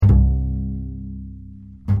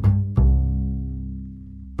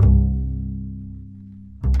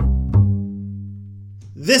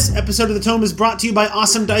This episode of The Tome is brought to you by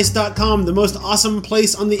AwesomeDice.com, the most awesome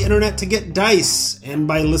place on the internet to get dice, and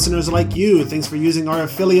by listeners like you. Thanks for using our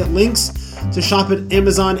affiliate links to shop at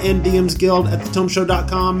Amazon and DM's Guild at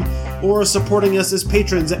thetomeshow.com, or supporting us as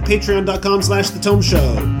patrons at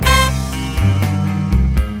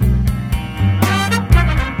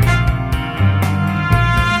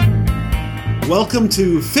patreon.com/thetomeshow. Welcome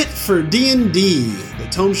to Fit for D&D, the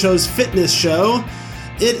Tome Show's fitness show.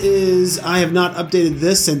 It is, I have not updated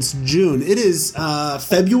this since June. It is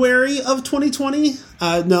February of 2020.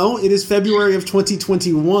 No, it is February of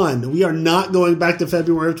 2021. We are not going back to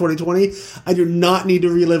February of 2020. I do not need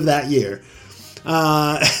to relive that year.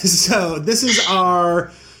 So this is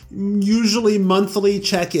our usually monthly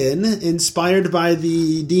check-in inspired by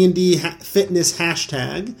the D&D fitness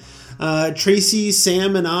hashtag. Tracy,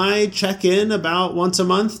 Sam, and I check in about once a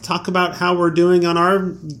month, talk about how we're doing on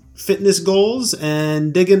our fitness goals,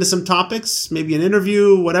 and dig into some topics, maybe an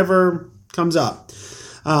interview, whatever comes up.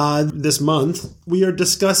 This month, we are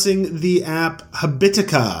discussing the app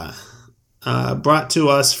Habitica, brought to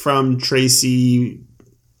us from Tracy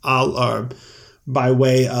by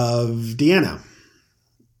way of Deanna,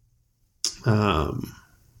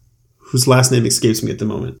 whose last name escapes me at the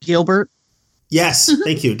moment. Gilbert. Yes,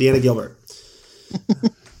 thank you, Deanna Gilbert.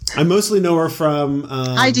 I mostly know her from...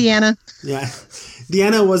 Hi, Deanna. Yeah,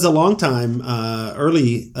 Deanna was a longtime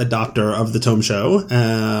early adopter of the Tome Show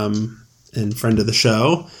and friend of the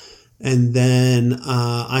show. And then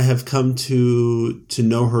I have come to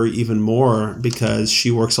know her even more because she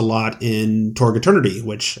works a lot in Torg Eternity,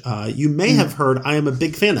 which you may have heard I am a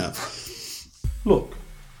big fan of. Look,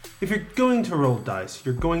 if you're going to roll dice,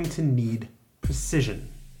 you're going to need precision.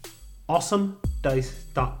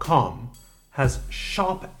 AwesomeDice.com has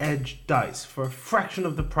sharp-edged dice for a fraction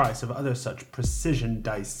of the price of other such precision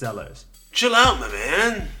dice sellers. Chill out, my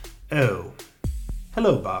man. Oh.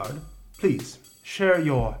 Hello, Bard. Please, share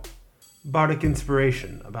your bardic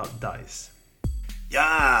inspiration about dice.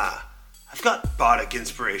 Yeah, I've got bardic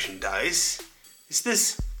inspiration dice. Is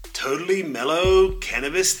this totally mellow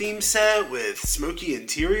cannabis-themed set with smoky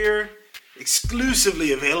interior?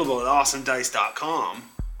 Exclusively available at AwesomeDice.com.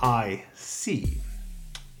 I see.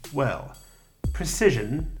 Well,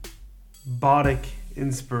 precision, bardic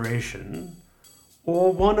inspiration,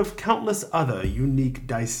 or one of countless other unique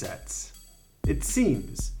dice sets. It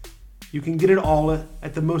seems you can get it all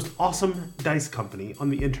at the most awesome dice company on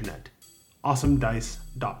the internet,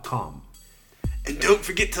 AwesomeDice.com. And don't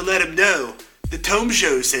forget to let them know the Tome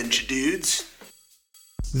Show sent you, dudes.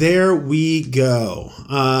 There we go.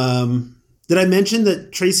 Did I mention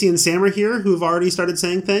that Tracy and Sam are here, who've already started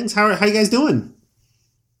saying things? How you guys doing?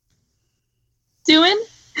 Doing?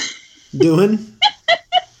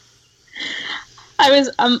 I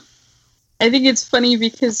think it's funny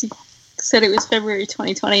because you said it was February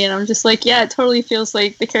 2020, and I'm just like, yeah, it totally feels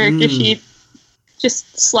like the character sheet.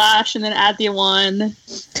 Just slash and then add the 1.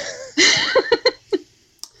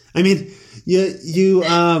 I mean,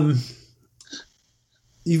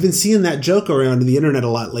 you've been seeing that joke around the internet a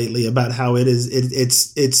lot lately about how it's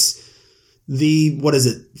the, what is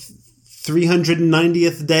it,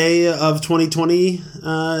 390th day of 2020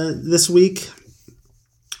 this week.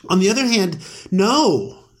 On the other hand,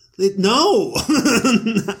 no.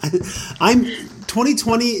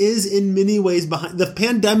 2020 is in many ways behind. The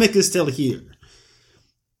pandemic is still here.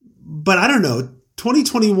 But I don't know,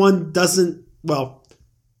 2021 doesn't, well,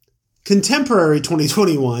 contemporary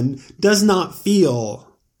 2021 does not feel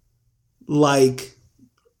like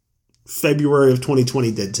February of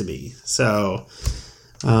 2020 did to me. So,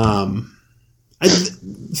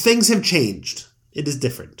 things have changed. It is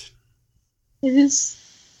different. It is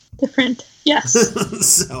different, yes.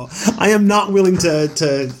 So, I am not willing to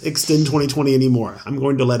extend 2020 anymore. I'm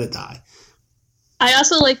going to let it die. I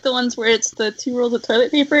also like the ones where it's the 2 rolls of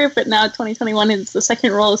toilet paper, but now 2021 is the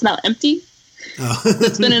second roll is now empty. Oh.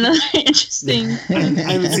 That's been another interesting.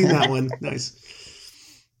 I haven't seen that one. Nice.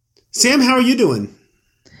 Sam, how are you doing?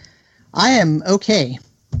 I am okay.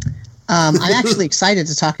 I'm actually excited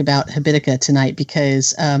to talk about Habitica tonight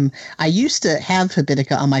because I used to have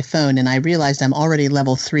Habitica on my phone and I realized I'm already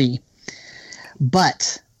level 3.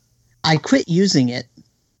 But I quit using it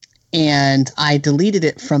and I deleted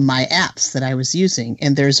it from my apps that I was using.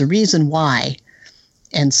 And there's a reason why.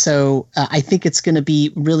 And so I think it's going to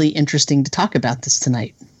be really interesting to talk about this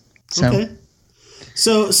tonight. So. Okay.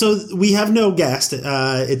 So we have no guest.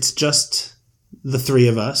 It's just the 3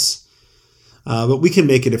 of us. But we can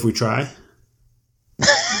make it if we try.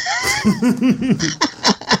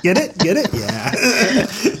 Get it?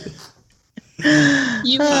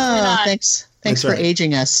 Yeah. Thanks for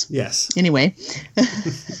aging us. Yes. Anyway.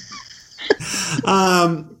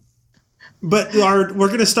 But we're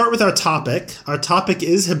going to start with our topic. Our topic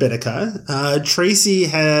is Habitica. Tracy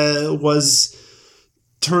was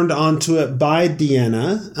turned onto it by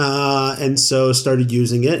Deanna, and so started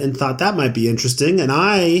using it and thought that might be interesting.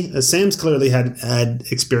 And Sam's clearly had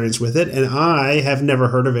experience with it, and I have never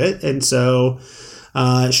heard of it. And so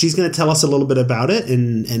she's going to tell us a little bit about it,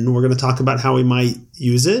 and we're going to talk about how we might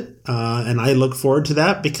use it. And I look forward to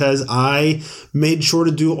that because I made sure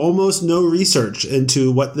to do almost no research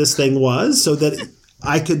into what this thing was so that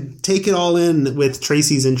I could take it all in with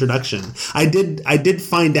Tracy's introduction. I did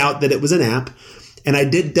find out that it was an app, and I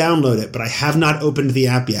did download it, but I have not opened the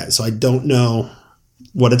app yet, so I don't know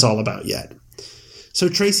what it's all about yet. So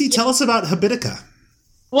Tracy, tell us about Habitica.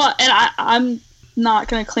 Well, and I'm not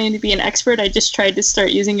going to claim to be an expert. I just tried to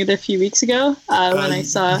start using it a few weeks ago when I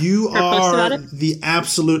saw you her post about it. are the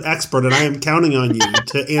absolute expert, and I am counting on you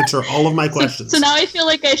to answer all of my questions. So now I feel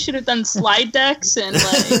like I should have done slide decks and like.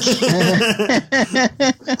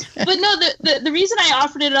 But no, the reason I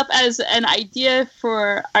offered it up as an idea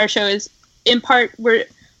for our show is in part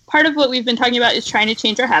part of what we've been talking about is trying to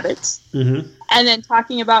change our habits, and then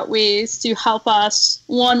talking about ways to help us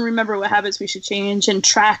remember what habits we should change and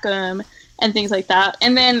track them. And things like that.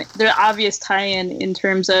 And then the obvious tie-in in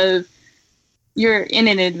terms of you're in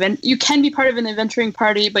an event. You can be part of an adventuring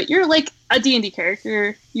party, but you're like a D&D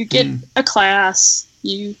character. You get a class.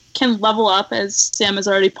 You can level up, as Sam has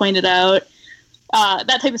already pointed out.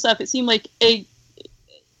 That type of stuff. It seemed like an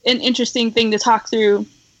interesting thing to talk through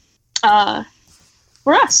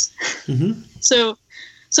for us. So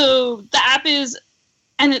the app is,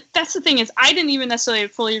 and that's the thing is, I didn't even necessarily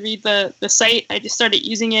fully read the site. I just started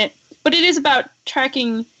using it. But it is about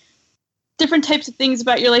tracking different types of things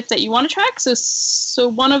about your life that you want to track. So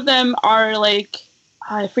one of them are like,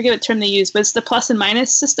 I forget what term they use, but it's the plus and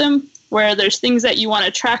minus system where there's things that you want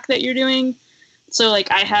to track that you're doing. So like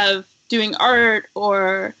I have doing art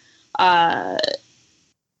or right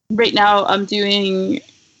now I'm doing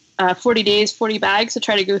 40 days, 40 bags to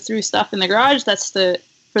try to go through stuff in the garage. That's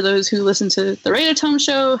for those who listen to the Radio Tome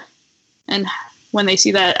show and when they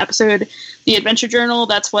see that episode, the adventure journal,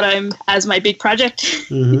 that's what I'm, as my big project,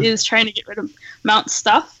 is trying to get rid of mount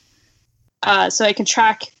stuff. So I can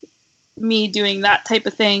track me doing that type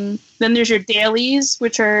of thing. Then there's your dailies,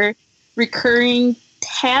 which are recurring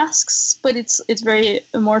tasks, but it's very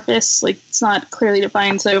amorphous, like it's not clearly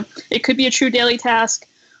defined. So it could be a true daily task,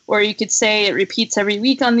 or you could say it repeats every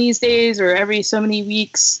week on these days or every so many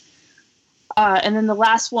weeks. And then the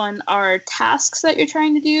last one are tasks that you're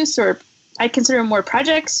trying to do. So I consider more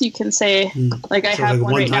projects. You can say, like I have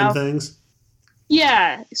one right now. Things?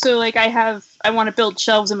 Yeah. So like I want to build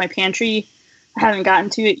shelves in my pantry. I haven't gotten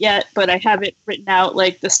to it yet, but I have it written out,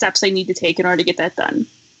 like the steps I need to take in order to get that done.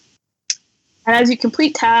 And as you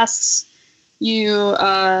complete tasks, you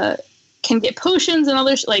can get potions and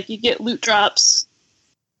others. Like you get loot drops,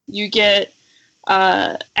 you get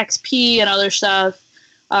XP and other stuff.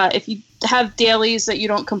 If you have dailies that you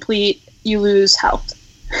don't complete, you lose health.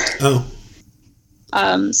 Oh.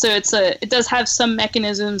 So it does have some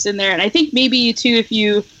mechanisms in there, and I think maybe too if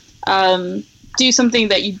you do something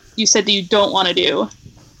that you said that you don't want to do.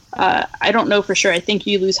 I don't know for sure. I think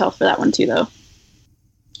you lose health for that one too, though.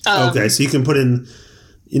 Okay, so you can put in,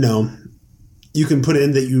 you can put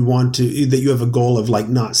in that you have a goal of like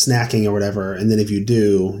not snacking or whatever, and then if you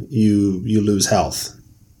do, you lose health.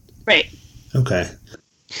 Right. Okay.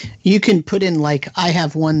 You can put in like I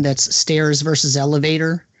have one that's stairs versus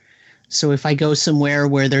elevator. So if I go somewhere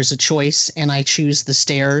where there's a choice and I choose the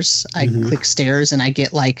stairs, I click stairs and I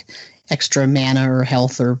get like extra mana or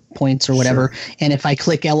health or points or whatever. Sure. And if I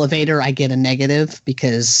click elevator, I get a negative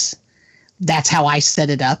because that's how I set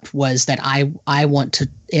it up, was that I wanted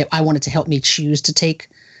to help me choose to take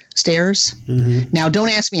stairs. Now, don't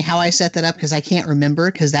ask me how I set that up because I can't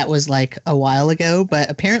remember because that was like a while ago, but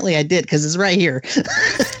apparently I did because it's right here.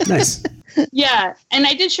 Nice. Yeah, and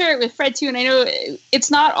I did share it with Fred too, and I know it's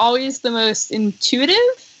not always the most intuitive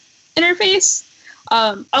interface.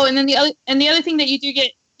 And then the other thing that you do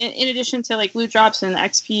get in addition to like loot drops and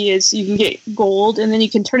XP is you can get gold, and then you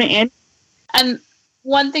can turn it in. And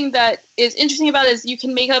one thing that is interesting about it is you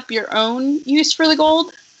can make up your own use for the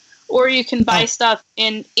gold, or you can buy stuff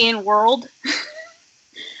in world,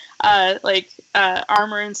 like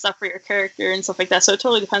armor and stuff for your character and stuff like that. So it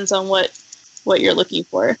totally depends on what you're looking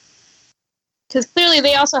for. Because clearly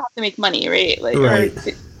they also have to make money, right? Like,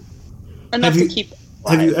 right. Enough to keep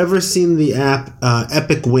alive. Have you ever seen the app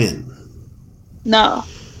Epic Win? No.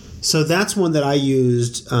 So that's one that I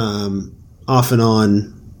used off and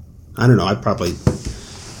on. I don't know. I probably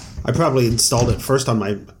installed it first on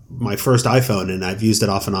my my first iPhone, and I've used it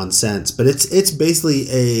off and on since. But it's basically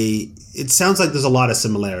it sounds like there's a lot of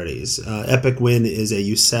similarities. Epic Win is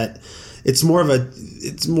it's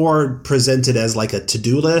more presented as like a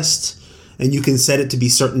to-do list, and you can set it to be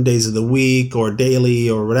certain days of the week or daily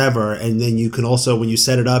or whatever. And then you can also, when you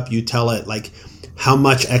set it up, you tell it like how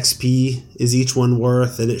much XP is each one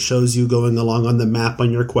worth, and it shows you going along on the map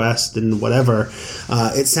on your quest and whatever.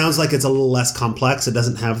 It sounds like it's a little less complex. It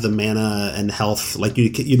doesn't have the mana and health. Like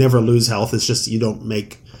you never lose health. It's just you don't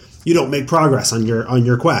make progress on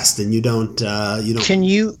your quest, and you don't. Can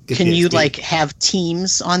you like have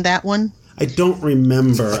teams on that one? I don't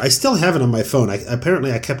remember. I still have it on my phone.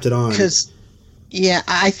 Apparently I kept it on. Because, yeah,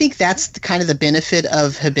 I think that's kind of the benefit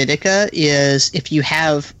of Habitica is if you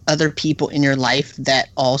have other people in your life that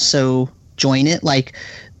also join it, like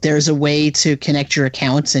there's a way to connect your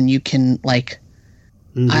accounts and you can like,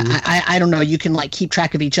 I don't know, you can like keep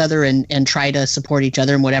track of each other and try to support each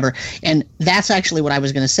other and whatever. And that's actually what I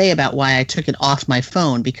was going to say about why I took it off my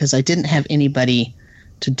phone, because I didn't have anybody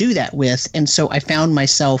to do that with. And so I found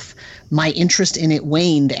my interest in it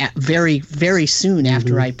waned very, very soon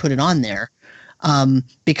after I put it on there.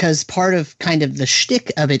 Because part of kind of the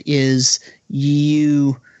shtick of it is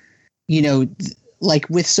you know, like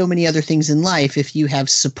with so many other things in life, if you have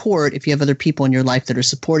support, if you have other people in your life that are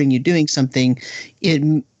supporting you doing something,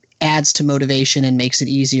 it adds to motivation and makes it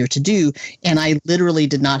easier to do. And I literally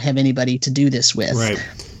did not have anybody to do this with. Right.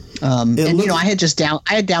 I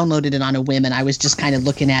had downloaded it on a whim, and I was just kind of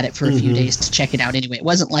looking at it for a few days to check it out anyway. It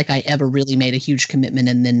wasn't like I ever really made a huge commitment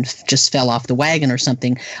and then just fell off the wagon or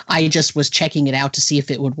something. I just was checking it out to see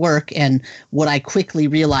if it would work. And what I quickly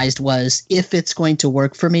realized was if it's going to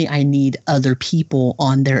work for me, I need other people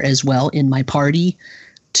on there as well in my party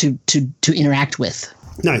to interact with.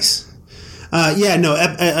 Nice. I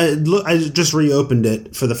just reopened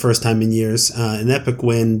it for the first time in years. An Epic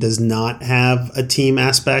Win does not have a team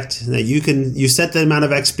aspect. That you set the amount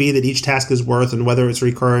of XP that each task is worth, and whether it's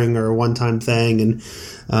recurring or a one-time thing, and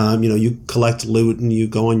you collect loot and you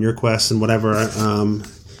go on your quests and whatever.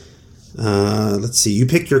 Let's see. You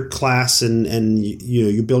pick your class and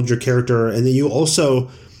you build your character, and then you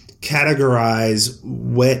also categorize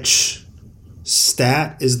which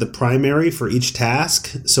stat is the primary for each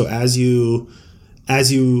task. So as you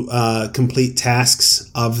complete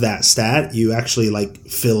tasks of that stat, you actually like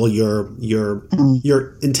fill your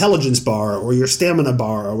intelligence bar or your stamina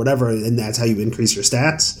bar or whatever, and that's how you increase your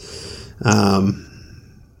stats.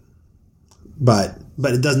 But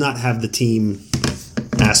it does not have the team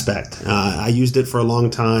aspect. I used it for a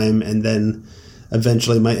long time, and then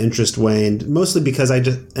eventually my interest waned, mostly because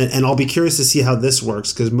and I'll be curious to see how this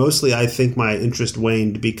works, because mostly I think my interest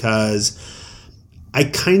waned because I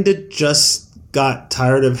kind of just got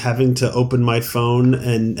tired of having to open my phone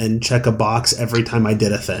and check a box every time I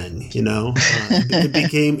did a thing,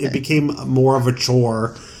 it became more of a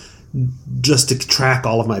chore just to track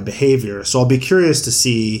all of my behavior. So I'll be curious to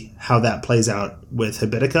see how that plays out with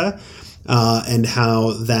Habitica, and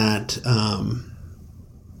how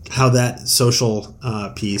that social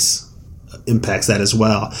piece impacts that as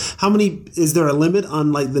well. Is there a limit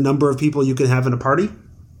on like the number of people you can have in a party?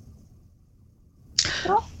 I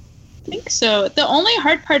don't think so. The only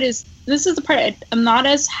hard part is, this is the part I'm not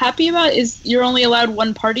as happy about, is you're only allowed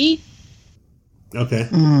one party. Okay.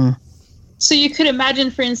 So you could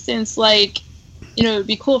imagine, for instance, like, it'd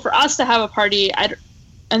be cool for us to have a party,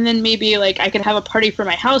 and then maybe like I could have a party for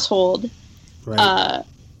my household. Right.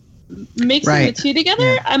 Mixing the two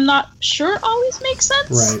together, I'm not sure always makes sense.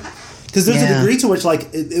 Right. Because there's a degree to which, like,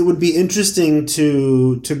 it would be interesting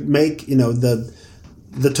to make,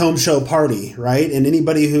 the Tome Show party, right? And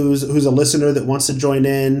anybody who's a listener that wants to join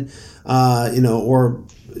in, or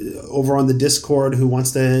over on the Discord who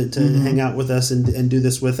wants to hang out with us and do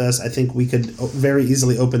this with us, I think we could very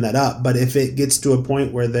easily open that up. But if it gets to a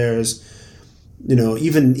point where there's,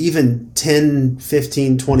 even 10,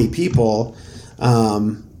 15, 20 people,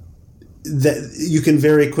 that you can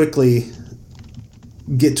very quickly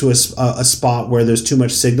get to a spot where there's too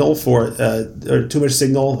much signal or too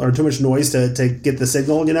much noise to get the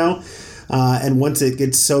signal, and once it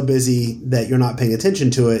gets so busy that you're not paying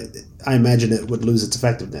attention to it, I imagine it would lose its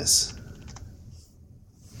effectiveness.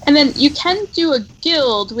 And then you can do a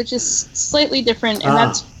guild, which is slightly different, and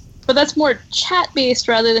that's more chat based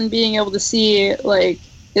rather than being able to see, like,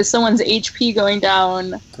 is someone's HP going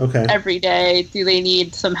down every day? Do they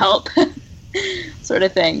need some help? Sort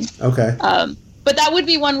of thing. Okay. But that would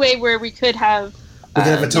be one way where we could have... We could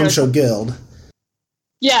have a Tome Show guild.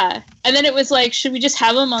 Yeah. And then it was like, should we just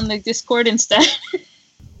have them on the Discord instead?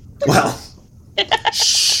 Well.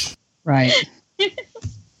 Right.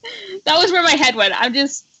 That was where my head went. I'm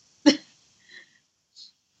just...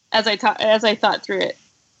 as I thought through it.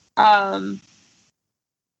 The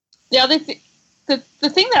other thing, the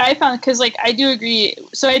thing that I found, because like I do agree.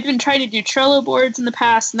 So I'd been trying to do Trello boards in the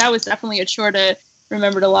past, and that was definitely a chore to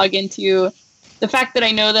remember to log into. The fact that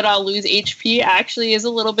I know that I'll lose HP actually is a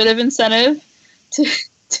little bit of incentive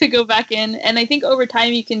to go back in. And I think over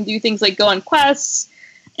time you can do things like go on quests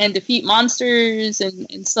and defeat monsters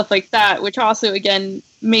and stuff like that, which also, again,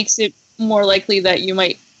 makes it more likely that you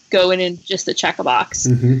might go in and just to check a box.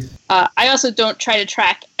 Mm-hmm. I also don't try to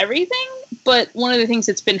track everything, but one of the things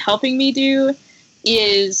that's been helping me do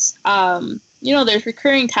is, there's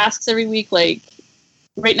recurring tasks every week. Like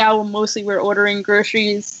right now, mostly we're ordering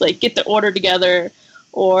groceries, like get the order together,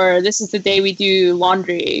 or this is the day we do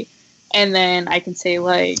laundry. And then I can say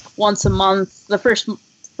like once a month, the first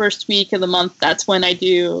week of the month, that's when I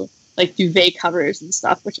do like duvet covers and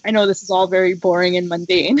stuff, which I know this is all very boring and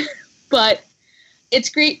mundane, but it's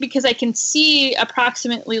great because I can see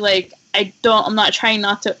approximately like I'm not trying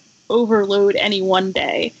not to overload any one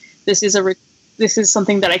day. This is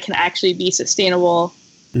something that I can actually be sustainable.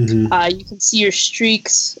 Mm-hmm. You can see your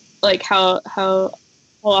streaks, like how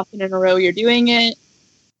often in a row you're doing it,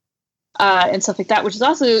 and stuff like that, which has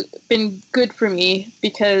also been good for me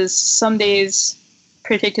because some days,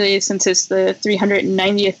 particularly since it's the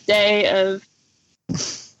 390th day of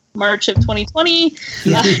March of 2020,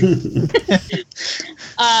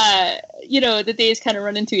 the days kind of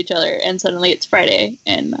run into each other, and suddenly it's Friday,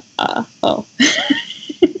 and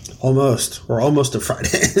we're almost to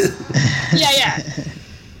Friday. yeah.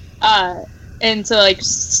 And so like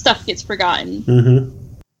stuff gets forgotten.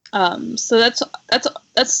 Mm-hmm. So that's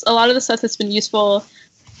a lot of the stuff that's been useful.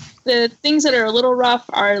 The things that are a little rough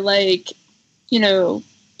are like,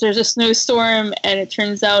 there's a snowstorm and it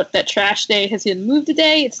turns out that trash day has been moved a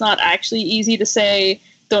day. It's not actually easy to say,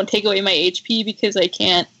 don't take away my HP because I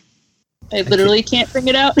literally can't bring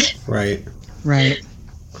it out. Right.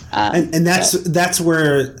 And that's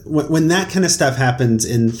where, when that kind of stuff happens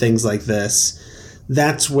in things like this,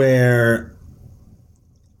 that's where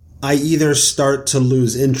I either start to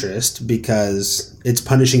lose interest because it's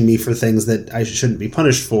punishing me for things that I shouldn't be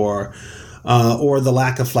punished for, or the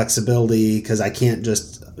lack of flexibility because I can't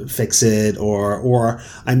just fix it, or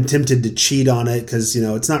I'm tempted to cheat on it because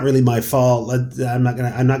it's not really my fault. I'm not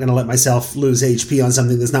gonna let myself lose HP on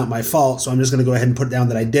something that's not my fault. So I'm just gonna go ahead and put down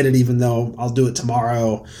that I did it, even though I'll do it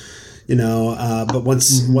tomorrow. But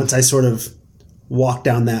once I sort of walk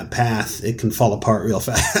down that path, it can fall apart real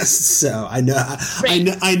fast. So I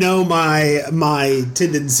know my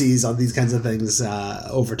tendencies on these kinds of things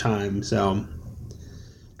over time. So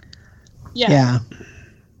yeah.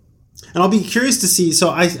 And I'll be curious to see.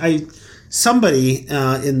 So somebody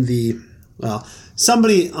in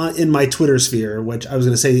my Twitter sphere, which I was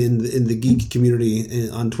going to say in the geek community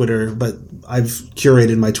on Twitter, but I've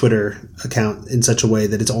curated my Twitter account in such a way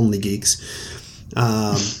that it's only geeks.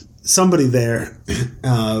 Somebody there,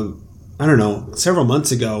 I don't know, several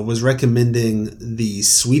months ago was recommending the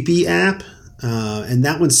Sweepy app. And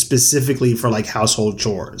that one's specifically for like household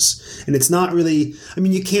chores. And it's not really,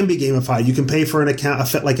 you can be gamified. You can pay for an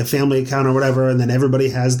account, like a family account or whatever, and then everybody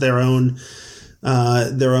has their own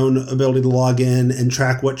ability to log in and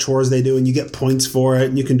track what chores they do, and you get points for it,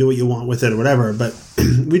 and you can do what you want with it or whatever. But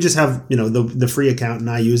we just have, the free account, and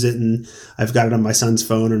I use it, and I've got it on my son's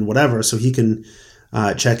phone and whatever, so he can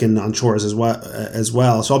check in on chores as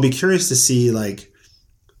well. So I'll be curious to see, like,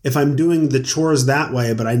 if I'm doing the chores that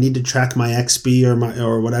way, but I need to track my XP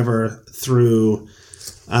or whatever through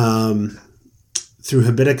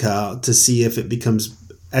Habitica to see if it becomes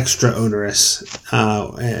extra onerous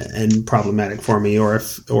and problematic for me, or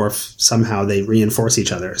if somehow they reinforce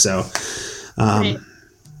each other. So, right.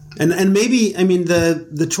 and maybe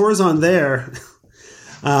the chores on there,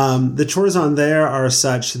 are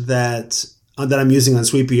such that I'm using on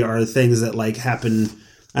Sweepy are things that like happen,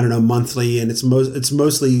 I don't know, monthly, and it's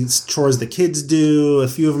mostly chores the kids do. A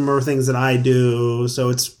few of them are things that I do, so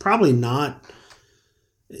it's probably not,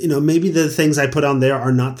 maybe the things I put on there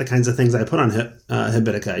are not the kinds of things I put on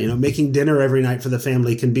Habitica. Making dinner every night for the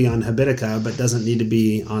family can be on Habitica, but doesn't need to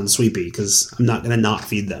be on Sweepy because I'm not going to not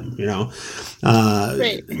feed them.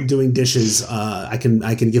 Right. Doing dishes, I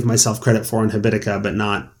can give myself credit for on Habitica, but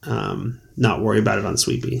not worry about it on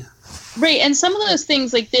Sweepy. Right, and some of those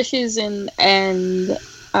things like dishes and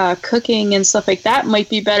cooking and stuff like that might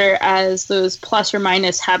be better as those plus or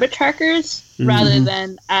minus habit trackers rather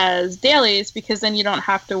than as dailies, because then you don't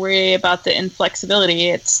have to worry about the inflexibility.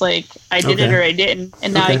 It's like I did it or I didn't,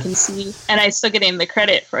 and now I can see, and I still getting the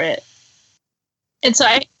credit for it. And so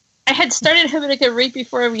I had started Habitica right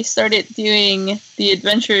before we started doing the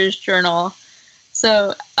Adventures Journal.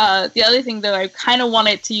 So the other thing, though, I kind of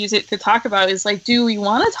wanted to use it to talk about is like, do we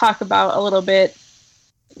want to talk about a little bit,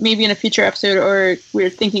 maybe in a future episode, or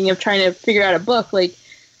we're thinking of trying to figure out a book, like,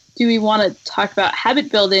 do we want to talk about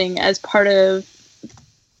habit building as part of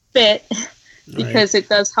FIT? Because it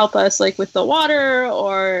does help us, like with the water,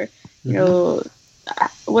 or you know,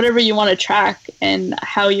 whatever you want to track, and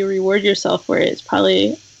how you reward yourself for it is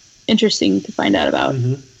probably interesting to find out about.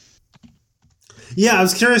 Yeah, I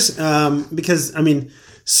was curious because, I mean,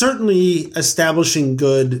 certainly establishing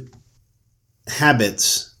good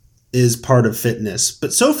habits is part of fitness,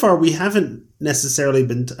 but so far we haven't necessarily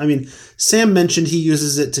been. I mean, Sam mentioned he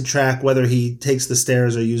uses it to track whether he takes the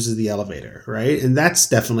stairs or uses the elevator, right? And that's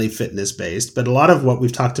definitely fitness based. But a lot of what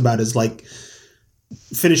we've talked about is like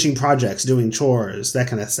finishing projects, doing chores, that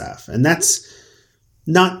kind of stuff, and that's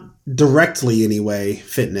not directly anyway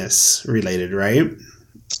fitness related, right?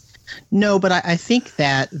 No, but I think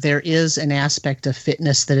that there is an aspect of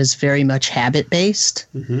fitness that is very much habit based.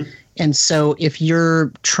 And so if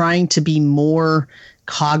you're trying to be more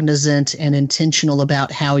cognizant and intentional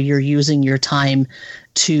about how you're using your time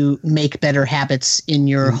to make better habits in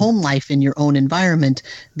your home life, in your own environment,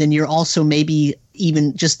 then you're also maybe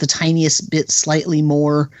even just the tiniest bit slightly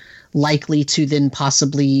more likely to then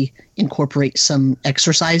possibly incorporate some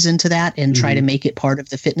exercise into that and try to make it part of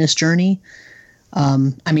the fitness journey.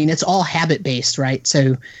 I mean, it's all habit based, right?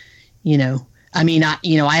 So, you know, I mean,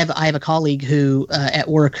 I have a colleague who at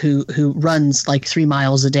work who runs like 3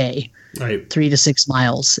 miles a day. Right. 3 to 6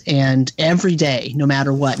 miles, and every day, no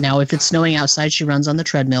matter what. Now, if it's snowing outside, she runs on the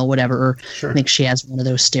treadmill, whatever. Or I think she has one of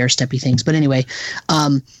those stair-steppy things. But anyway,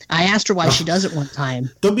 I asked her why she does it one time.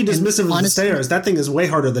 Don't be dismissive of the stairs. That thing is way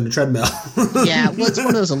harder than a treadmill. Yeah, well, it's one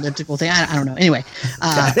of those elliptical things. I don't know. Anyway,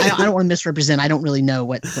 I don't want to misrepresent. I don't really know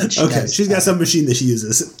what she does. Okay, she's got some machine that she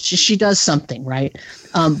uses. She does something, right?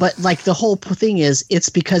 But like the whole thing is, it's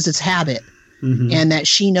because it's habit. And that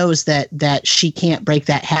she knows that she can't break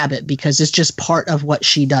that habit because it's just part of what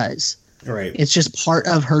she does. Right. It's just part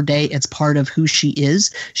of her day. It's part of who she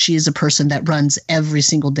is. She is a person that runs every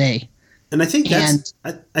single day. And I think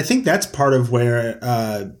that's part of where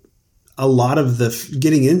a lot of the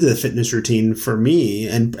getting into the fitness routine for me,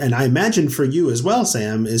 and I imagine for you as well,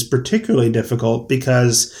 Sam, is particularly difficult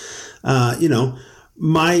because, you know,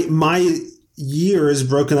 my year is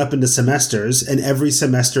broken up into semesters, and every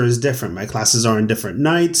semester is different. My classes are on different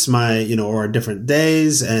nights, or different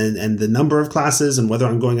days, and the number of classes and whether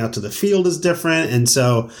I'm going out to the field is different. And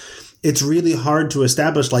so it's really hard to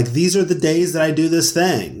establish, like, these are the days that I do this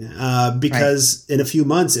thing, because in a few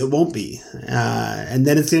months it won't be. And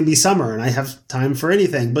then it's going to be summer and I have time for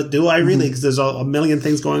anything, but do I really? Because there's a million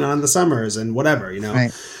things going on in the summers and whatever, you know?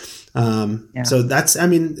 Right. So that's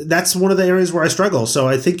one of the areas where I struggle. So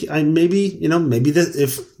I think maybe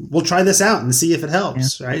if we'll try this out and see if it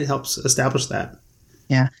helps, right? It helps establish that.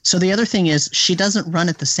 Yeah. So the other thing is she doesn't run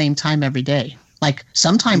at the same time every day. Like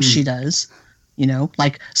sometimes she does,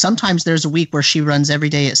 like sometimes there's a week where she runs every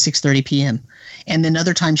day at 6:30 p.m. And then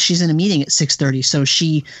other times she's in a meeting at 6:30. So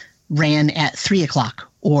she ran at 3:00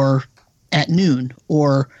 or at noon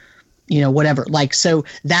or whatever. Like, so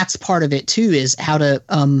that's part of it too, is how to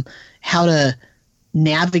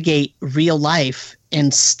navigate real life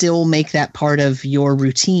and still make that part of your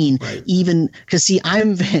routine. Right. Even because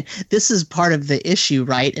this is part of the issue,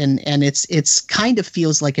 right? And it's kind of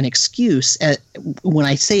feels like an excuse when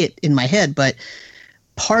I say it in my head, but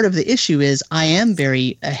part of the issue is I am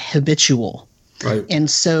very habitual. Right. And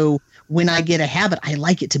so when I get a habit, I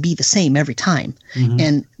like it to be the same every time.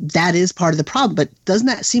 And that is part of the problem. But doesn't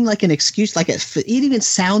that seem like an excuse? Like it even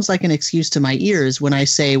sounds like an excuse to my ears when I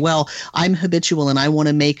say, well, I'm habitual and I want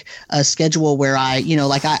to make a schedule where I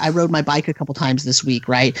rode my bike a couple times this week,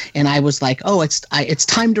 right? And I was like, oh, it's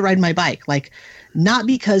time to ride my bike. Like, not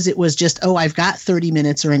because it was just, oh, I've got 30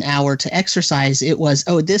 minutes or an hour to exercise. It was,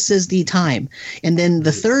 oh, this is the time. And then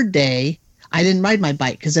the third day, I didn't ride my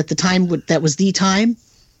bike because at the time that was the time,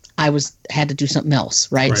 I had to do something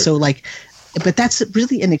else, right? So but that's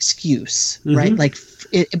really an excuse, right? Like,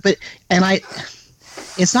 it's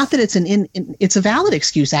not that it's a valid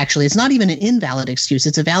excuse. Actually, it's not even an invalid excuse.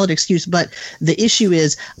 It's a valid excuse. But the issue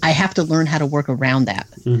is I have to learn how to work around that,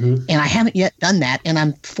 and I haven't yet done that. And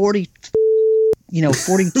I'm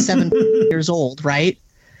 47 years old, right?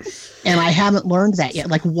 And I haven't learned that yet.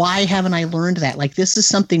 Like, why haven't I learned that? Like, this is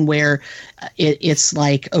something where it's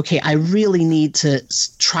like, okay, I really need to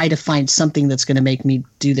try to find something that's going to make me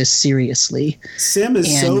do this seriously. Sam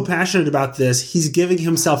is so passionate about this. He's giving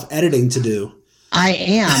himself editing to do. I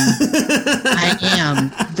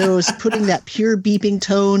am. Those putting that pure beeping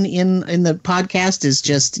tone in the podcast is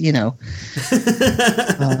just,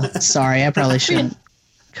 sorry, I probably shouldn't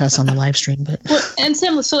cuss on the live stream, but and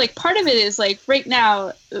Sam, so like part of it is like right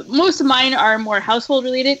now, most of mine are more household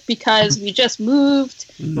related because we just moved.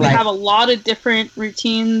 We have a lot of different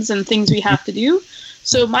routines and things we have to do.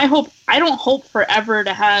 So I don't hope forever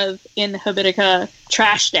to have in Habitica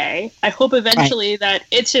trash day. I hope eventually that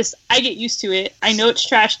it's just, I get used to it. I know it's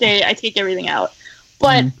trash day. I take everything out.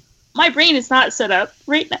 But my brain is not set up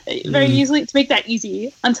very easily to make that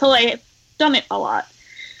easy until I've done it a lot.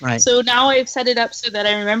 Right. So now I've set it up so that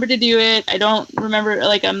I remember to do it. I don't remember,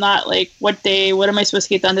 like, I'm not like, what am I supposed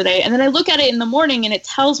to get done today? And then I look at it in the morning and it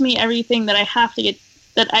tells me everything that I have to get,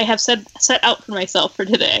 that I have set out for myself for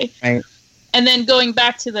today. Right. And then going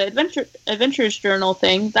back to the adventures journal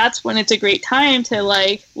thing, that's when it's a great time to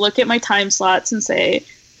like look at my time slots and say,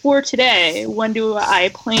 for today, when do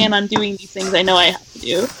I plan on doing these things I know I have to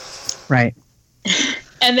do? Right.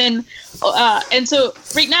 And then, and so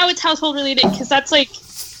right now it's household related because that's like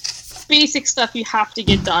basic stuff you have to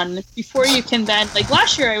get done before you can then, like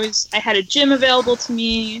last year I had a gym available to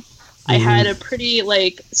me. I had a pretty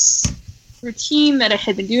like routine that I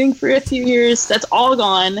had been doing for a few years. That's all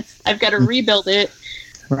gone. I've got to rebuild it.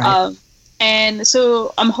 Right. And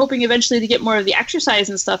so I'm hoping eventually to get more of the exercise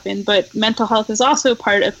and stuff in, but mental health is also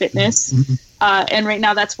part of fitness. And right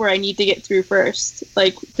now that's where I need to get through first.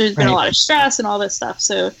 Like there's been a lot of stress and all this stuff.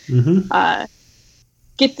 So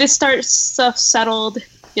get this stuff settled,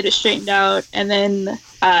 get it straightened out. And then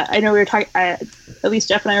I know we were talking, at least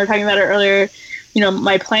Jeff and I were talking about it earlier.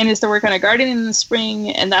 My plan is to work on a garden in the spring,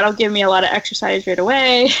 and that'll give me a lot of exercise right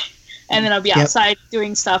away. And then I'll be outside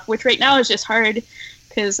doing stuff, which right now is just hard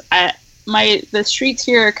because the streets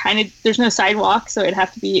here are kind of, there's no sidewalk, so I'd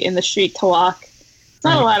have to be in the street to walk. It's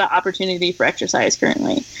not a lot of opportunity for exercise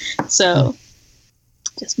currently. So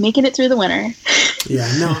just making it through the winter.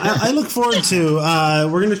 Yeah, no, I look forward to,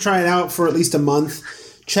 we're going to try it out for at least a month,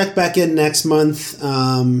 check back in next month,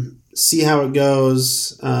 see how it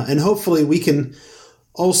goes, and hopefully we can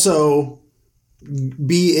also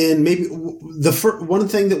be in maybe one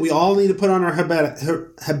thing that we all need to put on our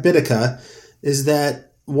Habitica is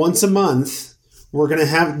that once a month we're going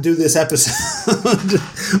to do this episode.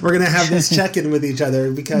 We're going to have this check-in with each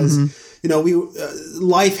other because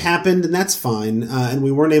life happened and that's fine, and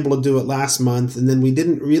we weren't able to do it last month, and then we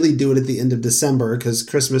didn't really do it at the end of December because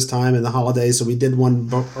Christmas time and the holidays, so we did one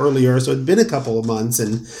earlier, so it'd been a couple of months,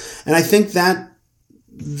 and I think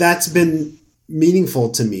that's been meaningful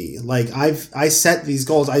to me. Like I set these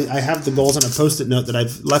goals. I have the goals on a Post-it note that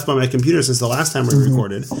I've left by my computer since the last time we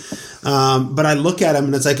recorded, but I look at them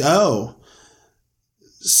and it's like, oh,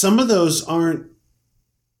 some of those aren't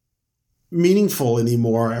meaningful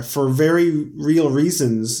anymore for very real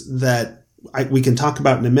reasons that we can talk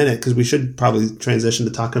about in a minute, because we should probably transition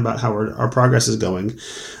to talking about how our progress is going.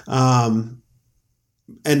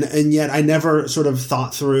 And yet I never sort of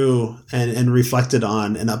thought through and reflected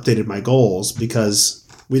on and updated my goals because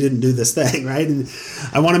we didn't do this thing, right? And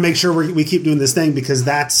I want to make sure we keep doing this thing because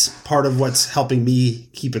that's part of what's helping me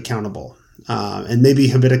keep accountable. And maybe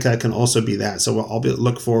Habitica can also be that. So I'll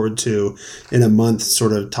look forward to in a month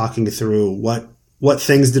sort of talking through what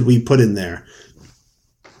things did we put in there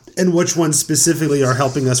and which ones specifically are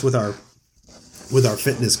helping us with our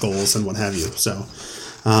fitness goals and what have you. So,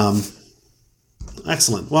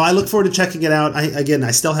 excellent. Well, I look forward to checking it out.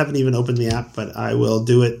 I still haven't even opened the app, but I will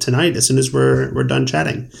do it tonight as soon as we're done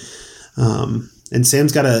chatting. And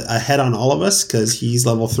Sam's got a head on all of us because he's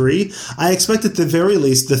level 3. I expect at the very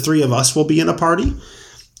least the 3 of us will be in a party.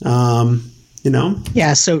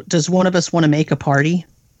 Yeah. So does one of us want to make a party?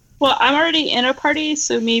 Well, I'm already in a party,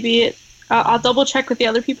 so maybe I'll double check with the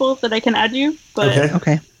other people that I can add you. But,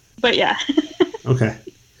 okay. But yeah. Okay.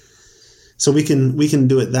 So we can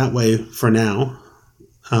do it that way for now,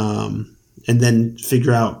 and then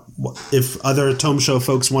figure out if other Tome Show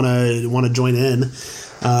folks want to join in.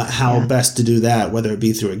 How best to do that, whether it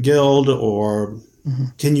be through a guild or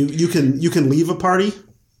can you can leave a party?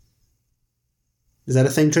 Is that a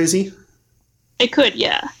thing, Tracy? It could,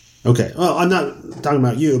 yeah. Okay. Well, I'm not talking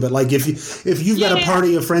about you, but like if you've got a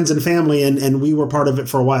party of friends and family and we were part of it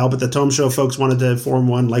for a while, but the Tome Show folks wanted to form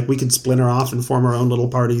one, like we could splinter off and form our own little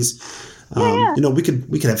parties. We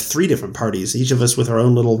could have 3 different parties, each of us with our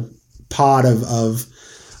own little pod of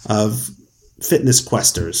fitness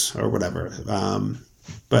questers or whatever.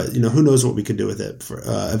 But who knows what we could do with it for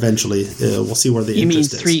eventually. We'll see where the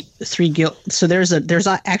interest is. You mean three guild? So there's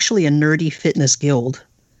actually a nerdy fitness guild.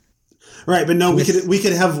 Right, but no, we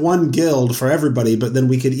could have one guild for everybody, but then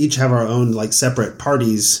we could each have our own like separate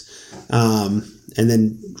parties, and and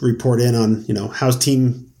then report in on, how's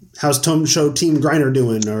Tome Show Team Griner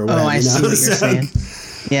doing or whatever. Oh, I see what you're saying.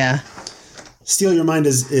 Yeah. Steal Your Mind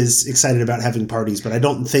is excited about having parties, but I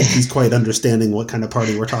don't think he's quite understanding what kind of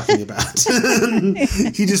party we're talking about.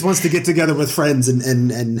 He just wants to get together with friends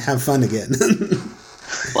and have fun again.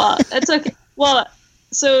 Well, that's okay. Well,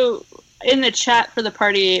 so in the chat for the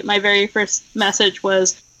party, my very first message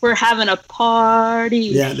was, "We're having a party."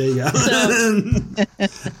 Yeah, there you go. So,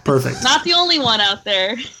 perfect. Not the only one out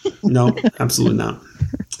there. No, absolutely not.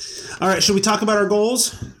 All right, should we talk about our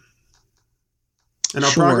goals and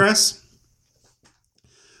our progress?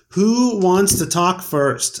 Who wants to talk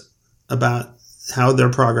first about how their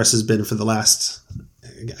progress has been for the last,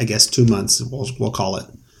 I guess, 2 months? We'll call it.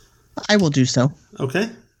 I will do so. Okay.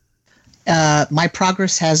 My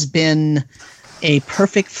progress has been a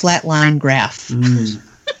perfect flat line graph.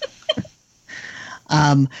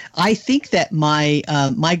 I think that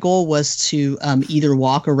my goal was to either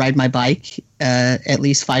walk or ride my bike at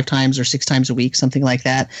least 5 times or 6 times a week, something like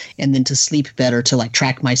that, and then to sleep better, to like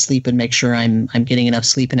track my sleep and make sure I'm getting enough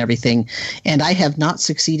sleep and everything. And I have not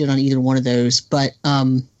succeeded on either one of those, but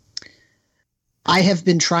I have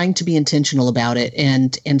been trying to be intentional about it,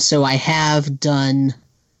 and so I have done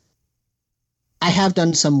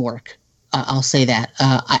some work. I'll say that.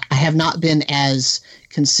 I have not been as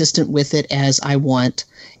consistent with it as I want,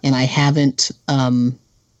 and I haven't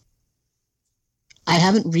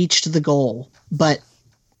reached the goal. But,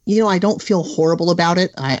 I don't feel horrible about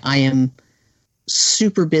it. I am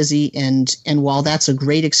super busy, and while that's a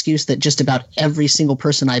great excuse that just about every single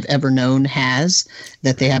person I've ever known has,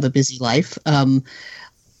 that they have a busy life,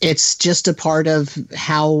 it's just a part of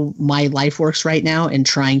how my life works right now and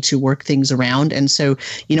trying to work things around. And so,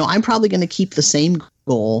 I'm probably going to keep the same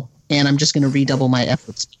goal, and I'm just going to redouble my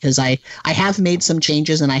efforts because I have made some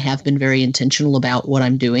changes and I have been very intentional about what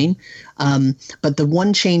I'm doing. But the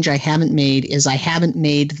one change I haven't made is I haven't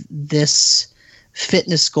made this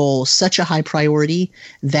fitness goal such a high priority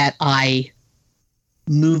that I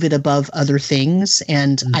move it above other things.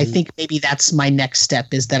 And I think maybe that's my next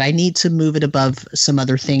step, is that I need to move it above some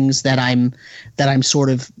other things that I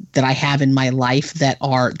have in my life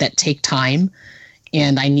that take time.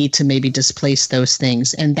 And I need to maybe displace those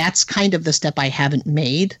things. And that's kind of the step I haven't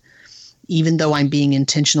made, even though I'm being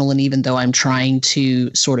intentional and even though I'm trying to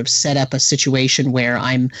sort of set up a situation where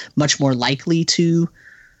I'm much more likely to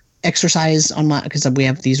exercise because we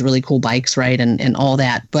have these really cool bikes, right? And all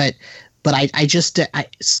that. But I just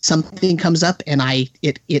something comes up and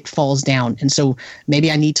it falls down. And so maybe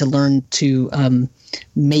I need to learn to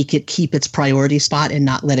make it keep its priority spot and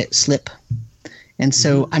not let it slip. And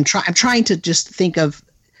so I'm trying to just think of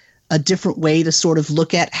a different way to sort of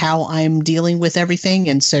look at how I'm dealing with everything.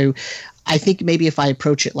 And so I think maybe if I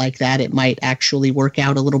approach it like that, it might actually work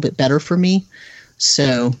out a little bit better for me.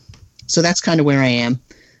 So that's kind of where I am.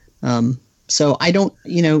 So I don't,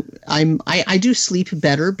 I do sleep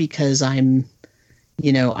better because I'm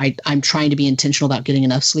trying to be intentional about getting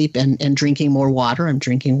enough sleep and drinking more water. I'm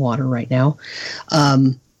drinking water right now.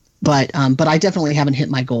 But I definitely haven't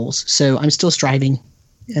hit my goals, so I'm still striving,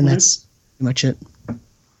 and that's pretty much it.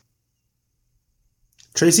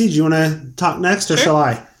 Tracy, do you want to talk next, or shall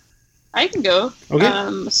I? I can go.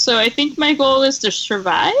 Okay. So I think my goal is to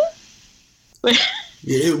survive.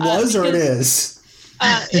 It was, or it is?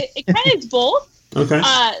 It kind of is both. Okay.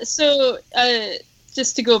 So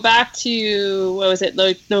just to go back to, what was it,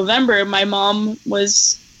 like November, my mom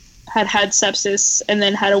had sepsis and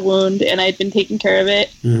then had a wound, and I'd been taking care of it.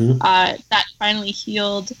 Mm-hmm. That finally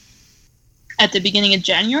healed at the beginning of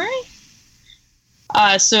January.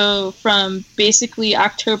 So from basically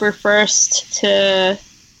October 1st to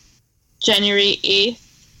January 8th,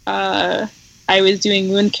 I was doing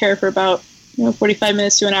wound care for about 45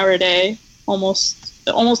 minutes to an hour a day, almost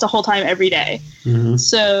the whole time every day. Mm-hmm.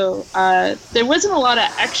 So there wasn't a lot of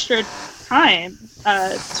extra time,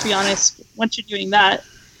 to be honest, once you're doing that.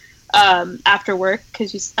 After work,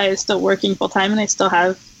 because I was still working full time and I still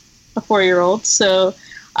have a 4-year-old. So,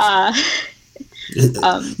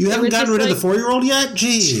 you haven't gotten rid of the 4-year-old yet?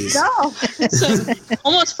 Jeez. No. So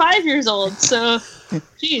almost 5 years old. So,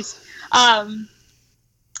 jeez.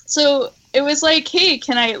 So it was like, hey,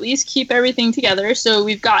 can I at least keep everything together? So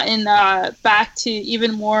we've gotten back to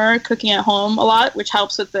even more cooking at home a lot, which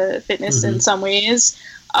helps with the fitness in some ways.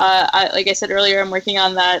 Like I said earlier, I'm working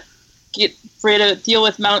on that. Get rid of deal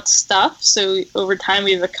with mount stuff. So over time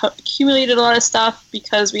we've accumulated a lot of stuff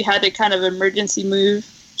because we had to kind of emergency move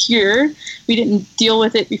here. We didn't deal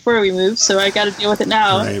with it before we moved, so I got to deal with it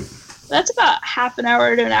now. Right. That's about half an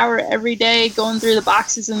hour to an hour every day going through the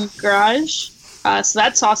boxes in the garage. So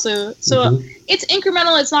that's also it's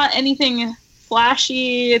incremental. It's not anything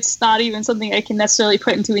flashy. It's not even something I can necessarily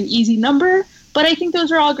put into an easy number, but I think those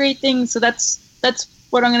are all great things. So that's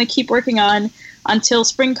what I'm going to keep working on until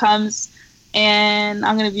spring comes. And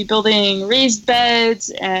I'm going to be building raised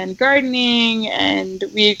beds and gardening, and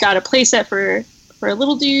we've got a play set for a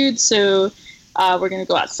little dude. So we're going to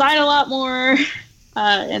go outside a lot more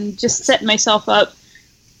and just set myself up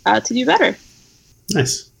to do better.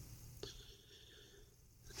 Nice.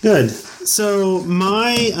 Good. So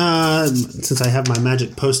my since I have my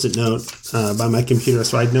magic Post-it note by my computer,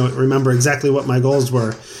 so I remember exactly what my goals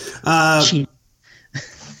were.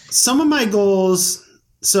 Some of my goals.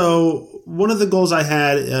 So one of the goals I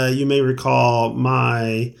had, you may recall,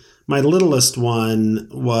 my littlest one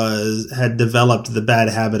had developed the bad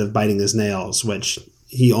habit of biting his nails, which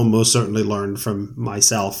he almost certainly learned from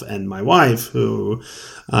myself and my wife, who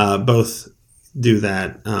both do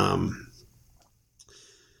that.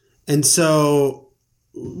 And so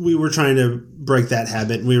we were trying to break that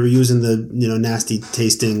habit. We were using the nasty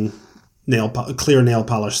tasting clear nail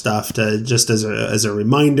polish stuff to just as a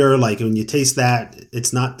reminder, like when you taste that,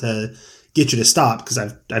 it's not to get you to stop, because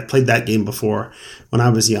I've played that game before when I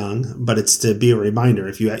was young, but it's to be a reminder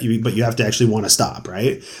but you have to actually want to stop,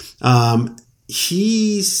 right?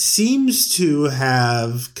 He seems to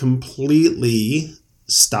have completely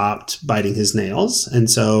stopped biting his nails, and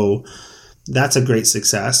so that's a great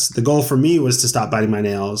success. The goal for me was to stop biting my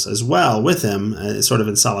nails as well with him, sort of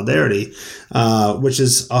in solidarity, which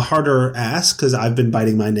is a harder ask because I've been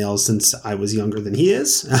biting my nails since I was younger than he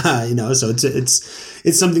is. So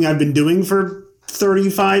it's something I've been doing for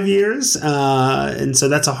 35 years, and so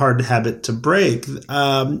that's a hard habit to break.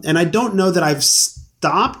 And I don't know that I've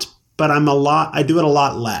stopped, but I do it a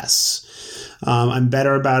lot less. I'm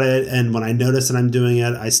better about it, and when I notice that I'm doing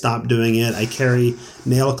it, I stop doing it. I carry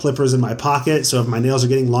nail clippers in my pocket, so if my nails are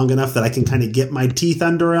getting long enough that I can kind of get my teeth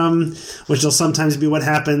under them, which will sometimes be what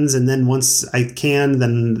happens, and then once I can,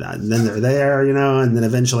 then they're there, and then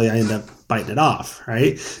eventually I end up biting it off,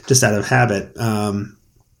 right? Just out of habit.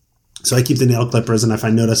 So I keep the nail clippers, and if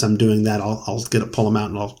I notice I'm doing that, I'll pull them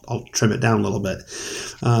out and I'll trim it down a little bit.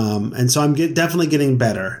 And so I'm definitely getting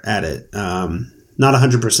better at it. Not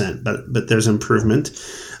 100%, but there's improvement.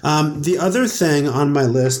 The other thing on my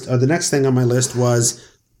list, or the next thing on my list, was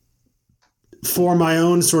for my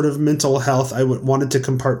own sort of mental health. I wanted to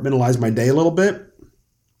compartmentalize my day a little bit.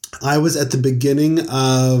 I was at the beginning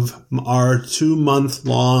of our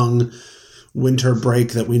 2-month-long winter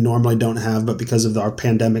break that we normally don't have, but because of our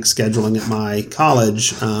pandemic scheduling at my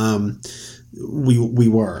college,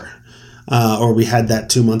 we had that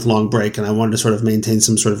 2-month-long break, and I wanted to sort of maintain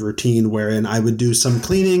some sort of routine wherein I would do some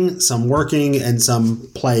cleaning, some working, and some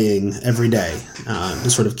playing every day to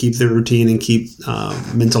sort of keep the routine and keep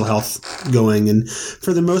mental health going. And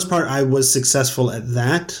for the most part, I was successful at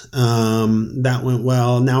that. That went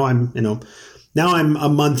well. Now I'm a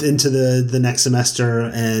month into the next semester,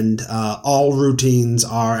 and all routines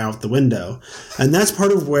are out the window. And that's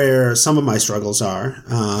part of where some of my struggles are.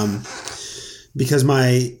 Because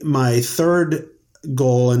my third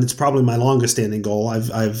goal, and it's probably my longest standing goal,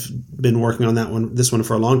 I've been working on this one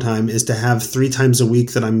for a long time, is to have 3 times a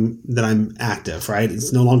week that I'm active, right?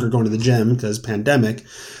 It's no longer going to the gym because pandemic,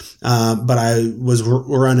 but I was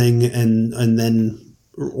running and then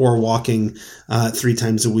walking 3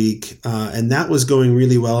 times a week, and that was going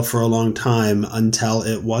really well for a long time until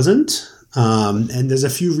it wasn't. And there's a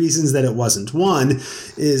few reasons that it wasn't. One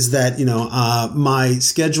is that, my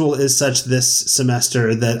schedule is such this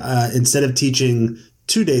semester that instead of teaching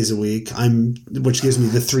 2 days a week, which gives me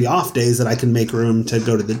the 3 off days that I can make room to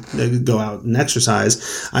go out and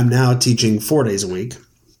exercise, I'm now teaching 4 days a week.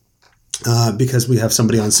 Because we have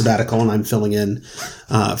somebody on sabbatical and I'm filling in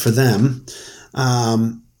for them.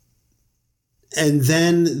 And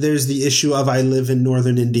then there's the issue of I live in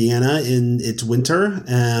northern Indiana it's winter,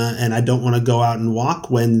 and I don't want to go out and walk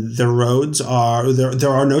when the roads are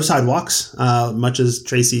there are no sidewalks, much as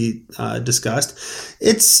Tracy discussed.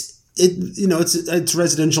 It's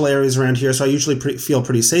residential areas around here, so I usually feel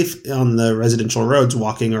pretty safe on the residential roads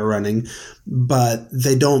walking or running, but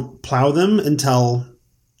they don't plow them until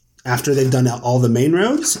after they've done all the main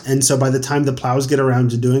roads. And so by the time the plows get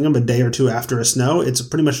around to doing them a day or two after a snow, it's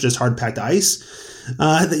pretty much just hard packed ice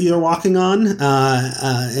that you're walking on.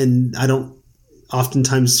 And I don't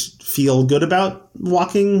oftentimes feel good about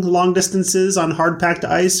walking long distances on hard packed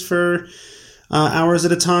ice for hours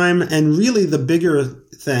at a time. And really the bigger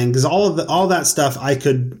thing, because all that stuff I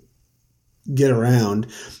could get around.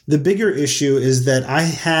 The bigger issue is that I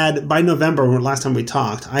had, by November, last time we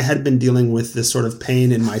talked, I had been dealing with this sort of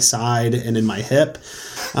pain in my side and in my hip.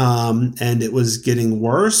 And it was getting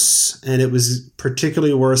worse, and it was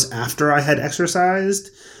particularly worse after I had exercised.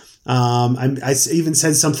 I even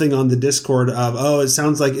said something on the Discord of, it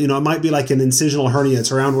sounds like, it might be like an incisional hernia.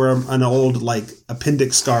 It's around where an old like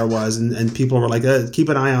appendix scar was. And people were like, keep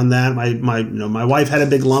an eye on that. My wife had a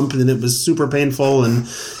big lump and it was super painful and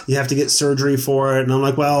you have to get surgery for it. And I'm